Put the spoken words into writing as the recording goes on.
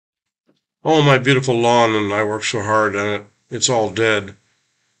Oh, my beautiful lawn, and I worked so hard on it. It's all dead,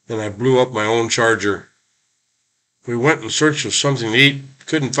 and I blew up my own charger. We went in search of something to eat,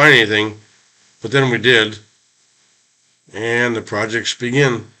 couldn't find anything, but then we did, and the projects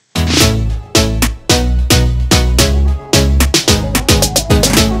begin.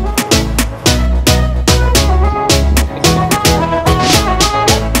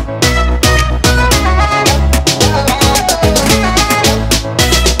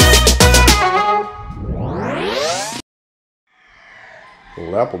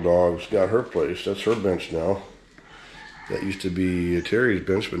 Well, Apple Dog's got her place. That's her bench now. That used to be Terry's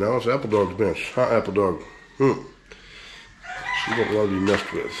bench, but now it's Apple Dog's bench. Huh, Apple Dog? She don't want to be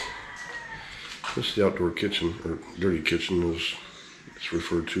messed with. This is the outdoor kitchen, or dirty kitchen as it's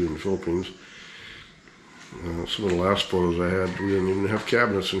referred to in the Philippines. Some of the last photos I had, we didn't even have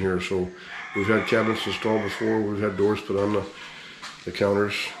cabinets in here, so we've had cabinets installed before. We've had doors put on the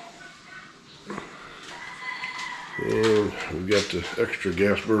counters. And we've got the extra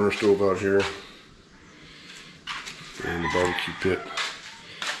gas burner stove out here. And the barbecue pit.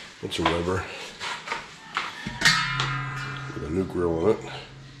 It's a Weber with a new grill on it.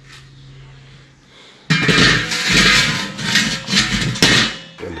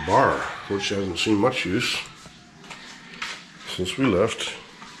 And the bar, which hasn't seen much use since we left.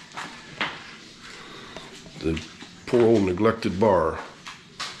 The poor old neglected bar.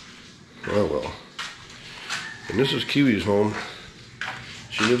 Oh well. And this is Kiwi's home.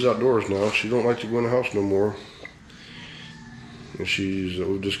 She lives outdoors now. She don't like to go in the house no more. And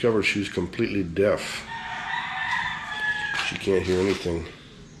we've discovered she's completely deaf. She can't hear anything.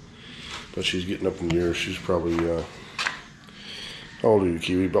 But she's getting up in years. She's probably, how old are you,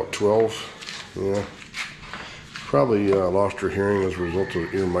 Kiwi? About 12? Yeah. Probably lost her hearing as a result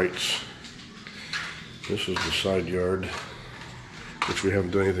of ear mites. This is the side yard, which we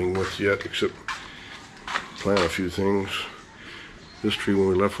haven't done anything with yet, except plant a few things. This tree when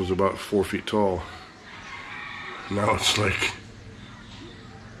we left was about 4 feet tall. Now it's like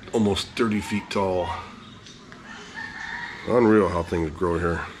almost 30 feet tall. Unreal how things grow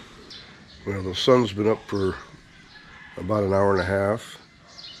here. Well, the sun's been up for about an hour and a half,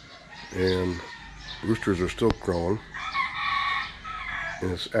 and roosters are still crowing, and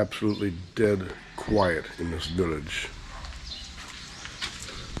it's absolutely dead quiet in this village.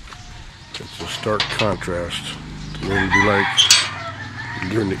 It's a stark contrast to what it would be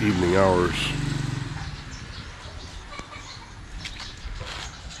like during the evening hours.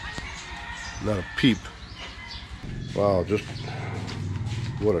 Not a peep. Wow, just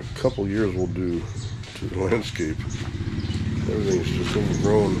what a couple years will do to the landscape. Everything's just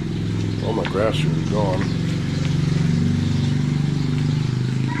overgrown. All my grass is gone.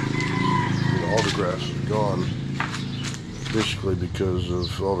 All the grass is gone. Basically because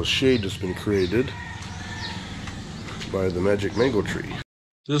of all the shade that's been created by the magic mango tree.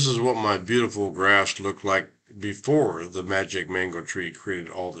 This is what my beautiful grass looked like before the magic mango tree created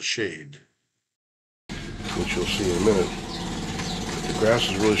all the shade, which you'll see in a minute. The grass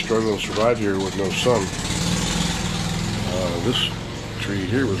is really struggling to survive here with no sun. This tree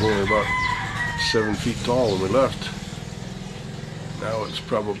here was only about 7 feet tall when we left. Now it's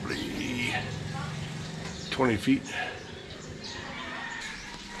probably 20 feet.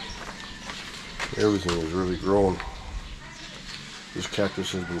 Everything is really growing. This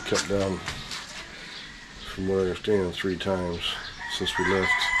cactus has been cut down, from what I understand, 3 times since we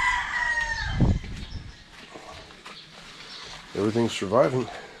left. Everything's surviving.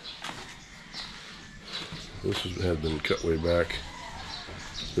 This had been cut way back.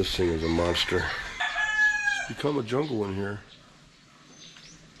 This thing is a monster. It's become a jungle in here.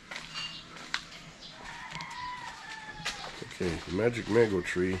 Okay, the magic mango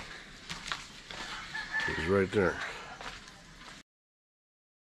tree is right there.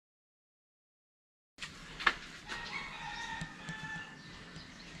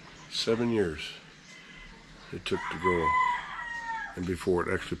 "7 years it took to grow, and before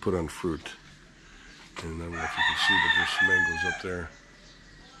it actually put on fruit. And I don't know if you can see, but there's some mangoes up there.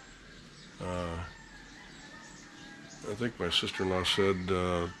 I think my sister-in-law said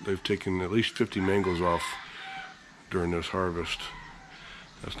they've taken at least 50 mangoes off during this harvest.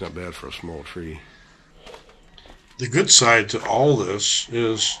 That's not bad for a small tree. The good side to all this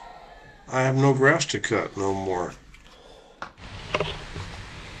is I have no grass to cut no more.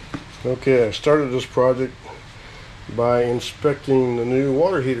 Okay, I started this project by inspecting the new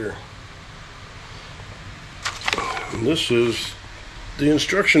water heater. And this is the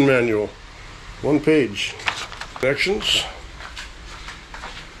instruction manual, 1 page. Connections.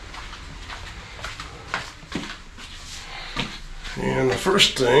 And the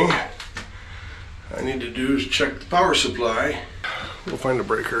first thing I need to do is check the power supply. We'll find a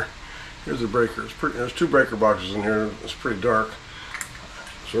breaker. Here's the breaker. There's 2 breaker boxes in here. It's pretty dark.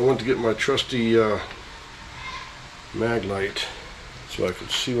 So I went to get my trusty mag light so I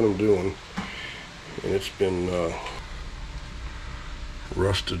could see what I'm doing. And it's been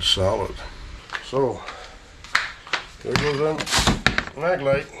rusted solid. So there goes that mag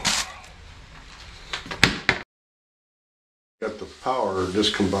light. Got the power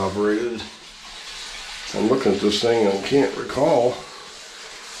discombobulated. I'm looking at this thing and I can't recall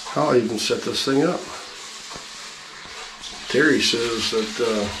how I even set this thing up. Terry says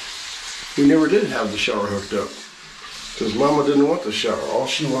that we never did have the shower hooked up because Mama didn't want the shower. All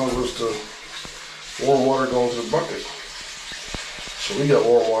she wanted was the warm water going to the bucket. So we got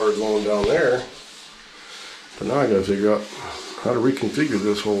warm water going down there, but now I gotta figure out how to reconfigure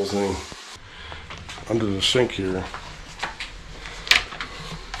this whole thing. Under the sink here,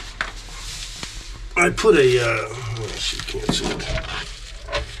 I put a, let's see, you can't see it.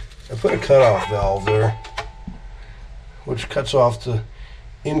 I put a cutoff valve there, which cuts off the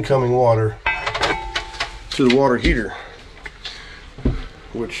incoming water to the water heater,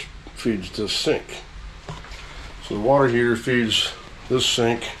 which feeds this sink. So the water heater feeds this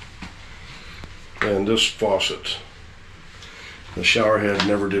sink and this faucet. The shower head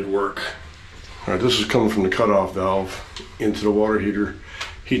never did work. All right, this is coming from the cutoff valve into the water heater.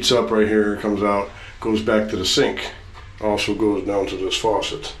 Heats up right here, comes out, goes back to the sink. Also goes down to this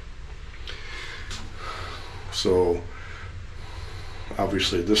faucet. So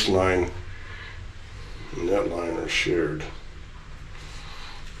obviously this line and that line are shared.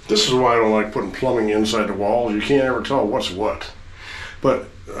 This is why I don't like putting plumbing inside the walls. You can't ever tell what's what. But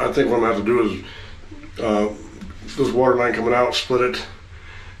I think what I'm going to have to do is this water line coming out, split it.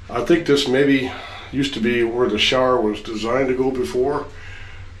 I think this maybe used to be where the shower was designed to go before.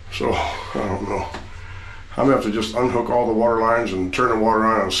 So I don't know. I'm going to have to just unhook all the water lines and turn the water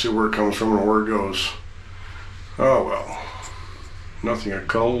on and see where it comes from and where it goes. Oh well. Nothing a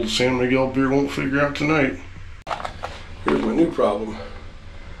cold San Miguel beer won't figure out tonight. Here's my new problem.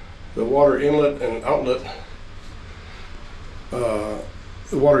 The water inlet and outlet, the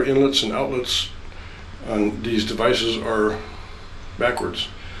water inlets and outlets on these devices are backwards.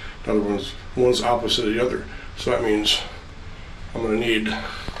 In other words, one's opposite of the other. So that means I'm going to need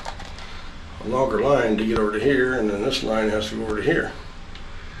a longer line to get over to here, and then this line has to go over to here.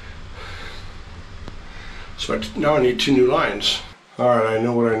 So now I need 2 new lines. All right, I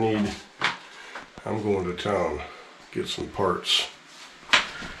know what I need. I'm going to town, get some parts.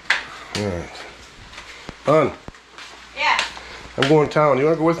 All right. Hon. Yeah. I'm going to town. You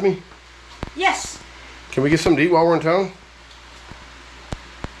want to go with me? Yes. Can we get something to eat while we're in town?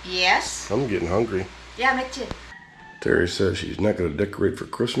 Yes. I'm getting hungry. Yeah, me too. Terry says she's not going to decorate for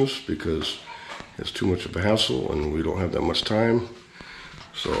Christmas because it's too much of a hassle and we don't have that much time.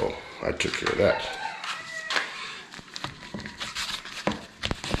 So I took care of that.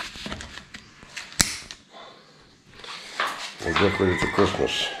 We're decorated for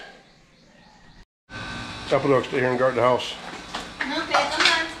Christmas. Apple Dog, stay here and guard the house. Okay, come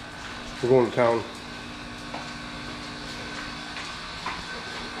on. We're going to town.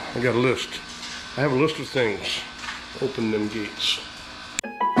 I got a list. I have a list of things. Open them gates.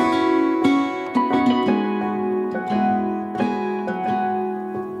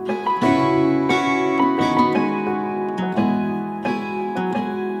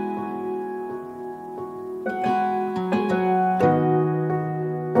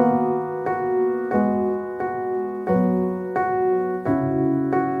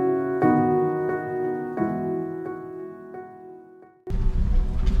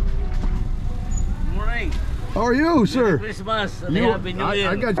 How are you, sir? Merry Christmas and Happy New Year.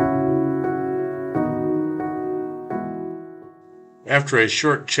 I got you. After a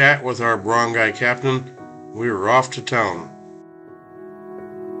short chat with our barangay captain, we were off to town.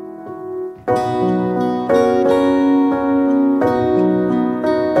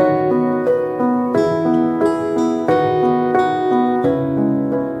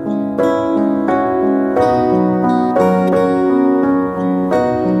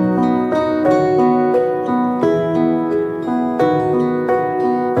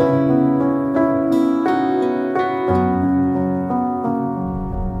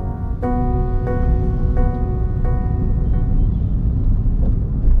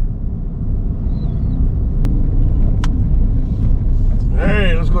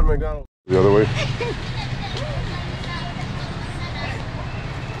 McDonald's. The other way.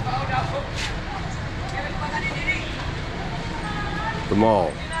 The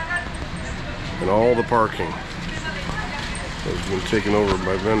mall and all the parking has been taken over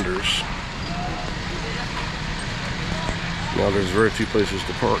by vendors. Now there's very few places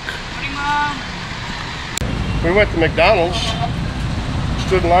to park. We went to McDonald's.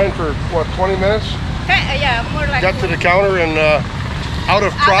 Stood in line for what, 20 minutes? Yeah, more like. Got to the counter and out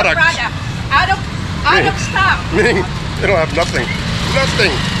of product. Out of stock. Meaning they don't have nothing. Nothing.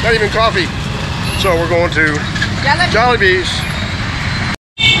 Not even coffee. So we're going to Jollibee's.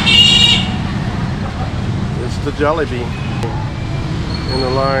 It's the Jollibee. And the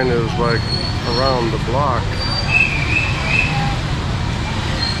line is like around the block.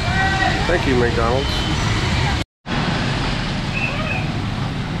 Thank you, McDonald's.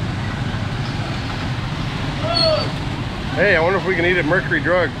 Hey, I wonder if we can eat at Mercury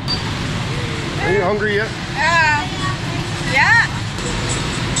Drug. Are you hungry yet? Yeah.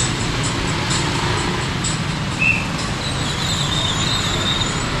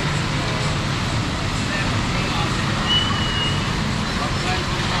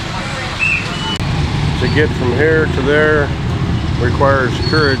 To get from here to there requires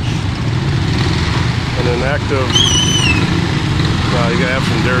courage and an active, you gotta have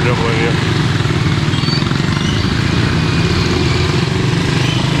some daredevil in you.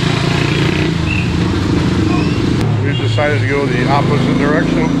 We've decided to go the opposite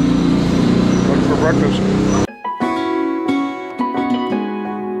direction. Look for breakfast.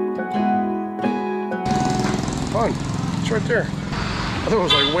 Fun. It's right there. I thought it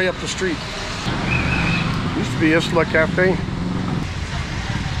was like way up the street. Used to be Isla Cafe.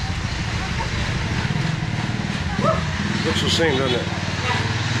 Looks the same, doesn't it?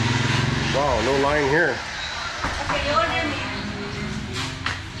 Wow, no line here. Okay, you order me.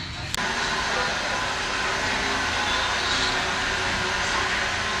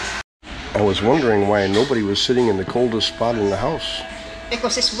 I was wondering why nobody was sitting in the coldest spot in the house.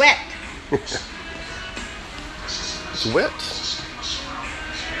 Because it's wet. It's wet.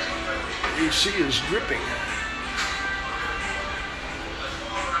 AC is dripping.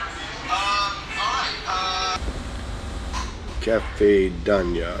 Cafe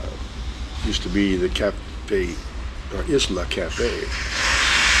Danya used to be the Cafe, or Isla Cafe.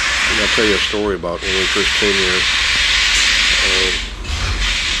 And I'll tell you a story about when we first came here,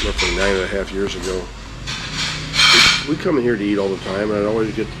 roughly 9.5 years ago. We come in here to eat all the time, and I'd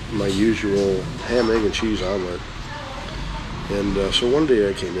always get my usual ham, egg, and cheese omelet. And so one day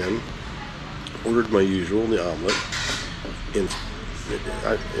I came in, ordered my usual, the omelet, and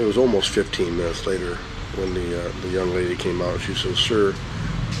it was almost 15 minutes later when the young lady came out. She said, "Sir,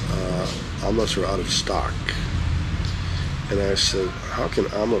 omelets are out of stock." And I said, "How can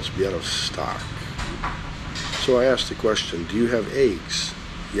omelets be out of stock?" So I asked the question, "Do you have eggs?"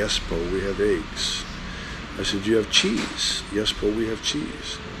 "Yes, po, we have eggs." I said, "Do you have cheese?" "Yes, po, we have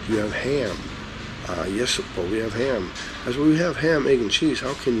cheese." "Do you have ham?" "Yes, po, we have ham." I said, "Well, we have ham, egg, and cheese.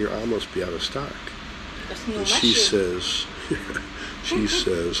 How can your omelets be out of stock?" And she says,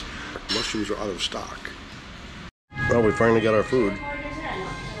 "Mushrooms are out of stock." Well, we finally got our food.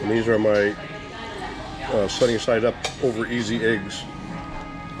 And these are my sunny side up over easy eggs,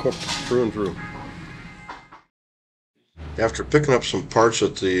 cooked through and through. After picking up some parts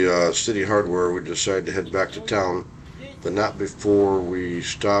at the City Hardware, we decided to head back to town, but not before we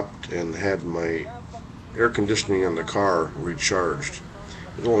stopped and had my air conditioning in the car recharged.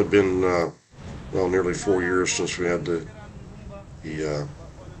 It's only been well, nearly 4 years since we had the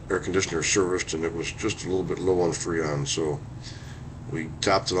air conditioner serviced, and it was just a little bit low on Freon, so we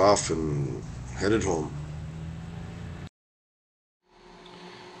topped it off and headed home.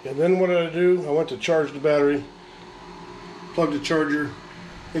 And then what did I do? I went to charge the battery, plugged the charger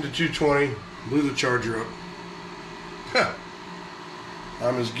into 220, blew the charger up.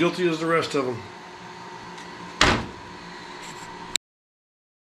 I'm as guilty as the rest of them.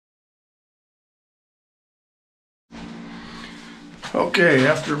 Okay,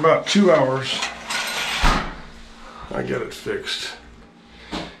 after about 2 hours, I got it fixed.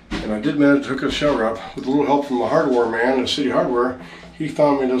 And I did manage to hook a shower up with a little help from the hardware man at City Hardware. He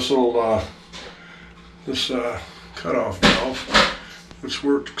found me this little cutoff valve, which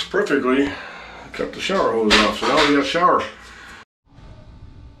works perfectly. I cut the shower hose off, so now we got a shower.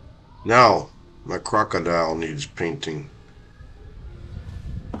 Now, my crocodile needs painting.